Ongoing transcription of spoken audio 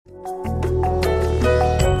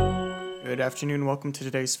Good afternoon. Welcome to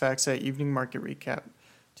today's FactSet Evening Market Recap.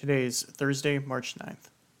 Today is Thursday, March 9th.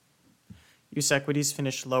 U.S. equities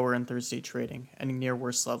finished lower in Thursday trading, ending near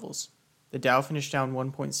worst levels. The Dow finished down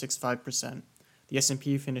 1.65%. The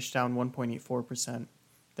S&P finished down 1.84%.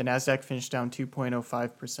 The Nasdaq finished down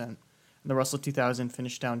 2.05%. And the Russell 2000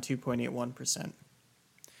 finished down 2.81%.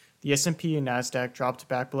 The S&P and Nasdaq dropped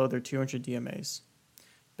back below their 200 DMAs.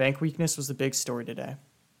 Bank weakness was the big story today.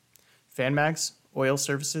 FanMags, oil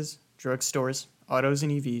services, drugstores, autos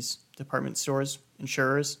and EVs, department stores,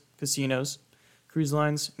 insurers, casinos, cruise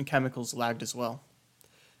lines, and chemicals lagged as well.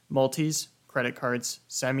 Multis, credit cards,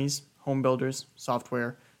 semis, home builders,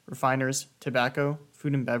 software, refiners, tobacco,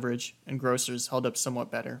 food and beverage, and grocers held up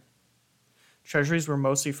somewhat better. Treasuries were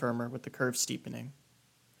mostly firmer with the curve steepening.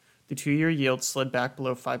 The 2-year yield slid back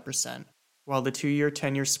below 5%, while the 2-year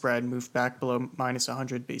 10-year spread moved back below minus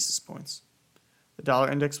 100 basis points. The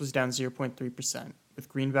dollar index was down 0.3%, with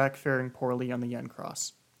greenback faring poorly on the yen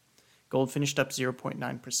cross. Gold finished up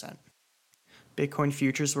 0.9%. Bitcoin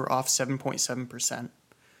futures were off 7.7%.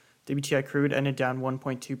 WTI crude ended down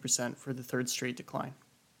 1.2% for the third straight decline.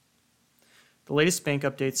 The latest bank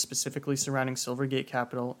updates specifically surrounding Silvergate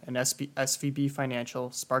Capital and SVB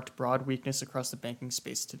Financial sparked broad weakness across the banking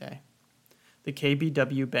space today. The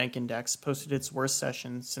KBW Bank Index posted its worst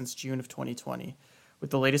session since June of 2020, with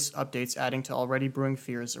the latest updates adding to already brewing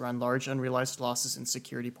fears around large unrealized losses in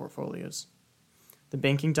security portfolios. The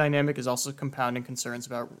banking dynamic is also compounding concerns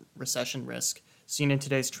about recession risk, seen in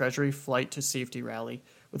today's Treasury flight to safety rally,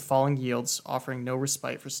 with falling yields offering no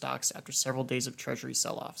respite for stocks after several days of Treasury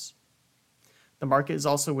sell-offs. The market is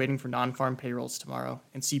also waiting for non-farm payrolls tomorrow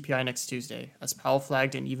and CPI next Tuesday, as Powell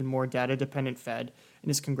flagged an even more data-dependent Fed in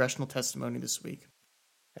his congressional testimony this week.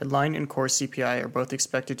 Headline and core CPI are both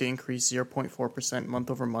expected to increase 0.4% month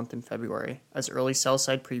over month in February, as early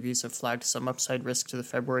sell-side previews have flagged some upside risk to the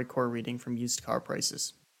February core reading from used car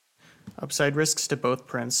prices. Upside risks to both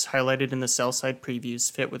prints, highlighted in the sell-side previews,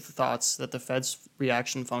 fit with the thoughts that the Fed's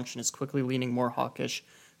reaction function is quickly leaning more hawkish,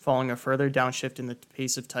 following a further downshift in the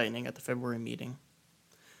pace of tightening at the February meeting.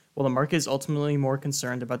 While the market is ultimately more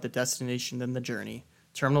concerned about the destination than the journey,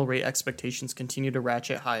 terminal rate expectations continue to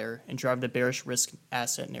ratchet higher and drive the bearish risk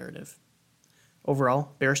asset narrative.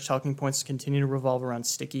 Overall, bearish talking points continue to revolve around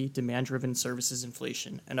sticky, demand-driven services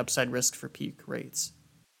inflation and upside risk for peak rates.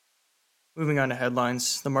 Moving on to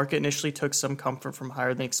headlines, the market initially took some comfort from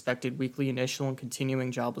higher than expected weekly initial and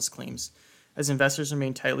continuing jobless claims, as investors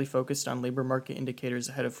remain tightly focused on labor market indicators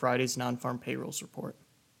ahead of Friday's non-farm payrolls report.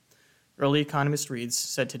 Early economist reads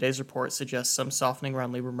said today's report suggests some softening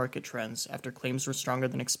around labor market trends after claims were stronger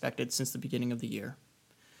than expected since the beginning of the year.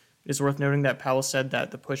 It is worth noting that Powell said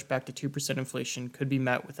that the push back to 2% inflation could be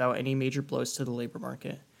met without any major blows to the labor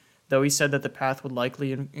market, though he said that the path would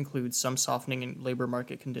likely include some softening in labor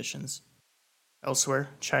market conditions. Elsewhere,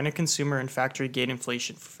 China consumer and factory gate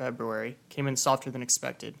inflation for February came in softer than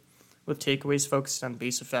expected, with takeaways focused on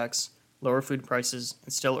base effects, lower food prices,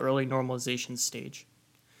 and still early normalization stage.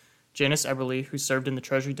 Janice Eberly, who served in the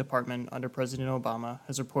Treasury Department under President Obama,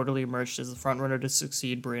 has reportedly emerged as the frontrunner to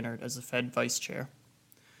succeed Brainard as the Fed vice chair.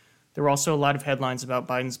 There were also a lot of headlines about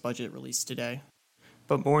Biden's budget released today,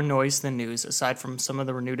 but more noise than news aside from some of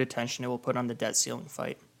the renewed attention it will put on the debt ceiling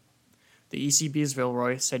fight. The ECB's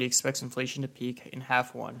Villeroy said he expects inflation to peak in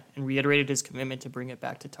half one and reiterated his commitment to bring it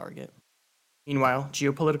back to target. Meanwhile,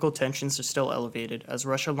 geopolitical tensions are still elevated as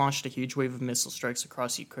Russia launched a huge wave of missile strikes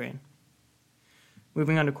across Ukraine.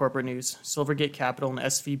 Moving on to corporate news, Silvergate Capital and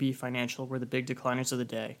SVB Financial were the big decliners of the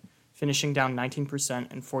day, finishing down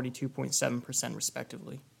 19% and 42.7%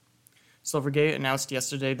 respectively. Silvergate announced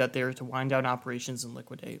yesterday that they are to wind down operations and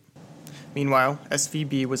liquidate. Meanwhile,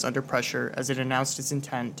 SVB was under pressure as it announced its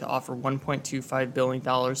intent to offer $1.25 billion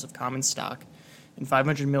of common stock and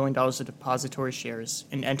 $500 million of depository shares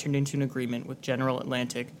and entered into an agreement with General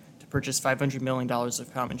Atlantic to purchase $500 million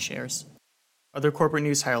of common shares. Other corporate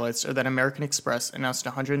news highlights are that American Express announced a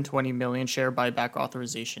 120 million share buyback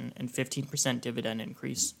authorization and 15% dividend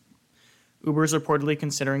increase. Uber is reportedly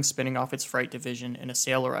considering spinning off its freight division in a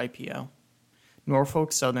sale or IPO.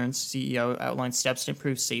 Norfolk Southern's CEO outlined steps to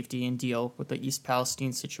improve safety and deal with the East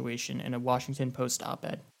Palestine situation in a Washington Post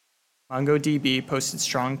op-ed. MongoDB posted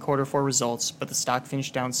strong Q4 results, but the stock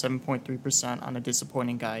finished down 7.3% on a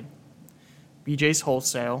disappointing guide. BJ's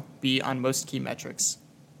Wholesale beat on most key metrics.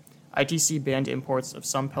 ITC banned imports of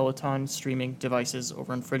some Peloton streaming devices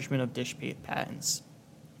over infringement of dish patents.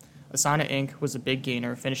 Asana Inc. was a big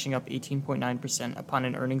gainer, finishing up 18.9% upon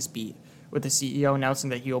an earnings beat, with the CEO announcing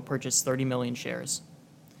that he will purchase 30 million shares.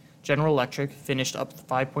 General Electric finished up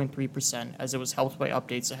 5.3% as it was helped by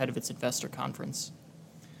updates ahead of its investor conference.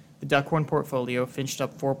 The Duckhorn portfolio finished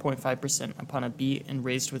up 4.5% upon a beat and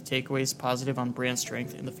raised with takeaways positive on brand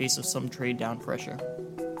strength in the face of some trade down pressure.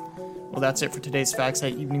 Well, that's it for today's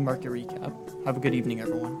FactSet Evening Market Recap. Have a good evening,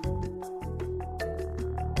 everyone.